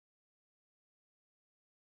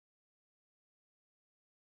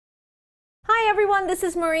Hi everyone, this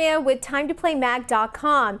is Maria with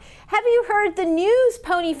TimeToPlayMag.com. Have you heard the news,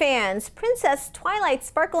 pony fans? Princess Twilight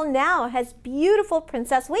Sparkle now has beautiful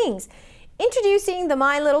princess wings. Introducing the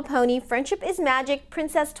My Little Pony Friendship is Magic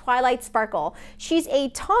Princess Twilight Sparkle. She's a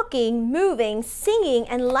talking, moving, singing,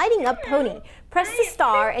 and lighting up pony. Press the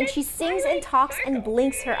star and she sings and talks and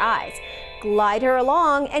blinks her eyes. Glide her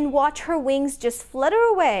along and watch her wings just flutter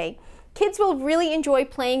away. Kids will really enjoy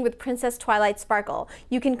playing with Princess Twilight Sparkle.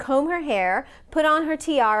 You can comb her hair, put on her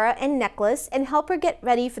tiara and necklace, and help her get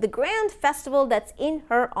ready for the grand festival that's in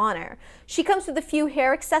her honor. She comes with a few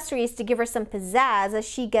hair accessories to give her some pizzazz as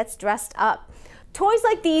she gets dressed up. Toys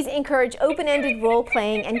like these encourage open-ended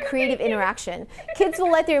role-playing and creative interaction. Kids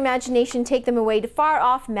will let their imagination take them away to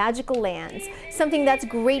far-off magical lands, something that's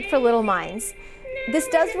great for little minds. This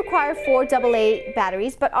does require 4 AA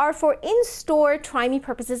batteries, but are for in-store try-me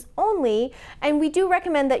purposes only, and we do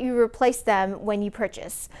recommend that you replace them when you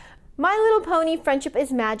purchase. My Little Pony Friendship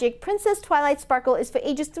is Magic Princess Twilight Sparkle is for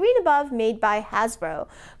ages 3 and above, made by Hasbro.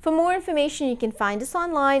 For more information, you can find us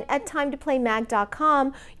online at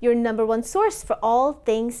TimeToPlayMag.com, your #1 source for all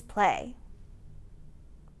things play.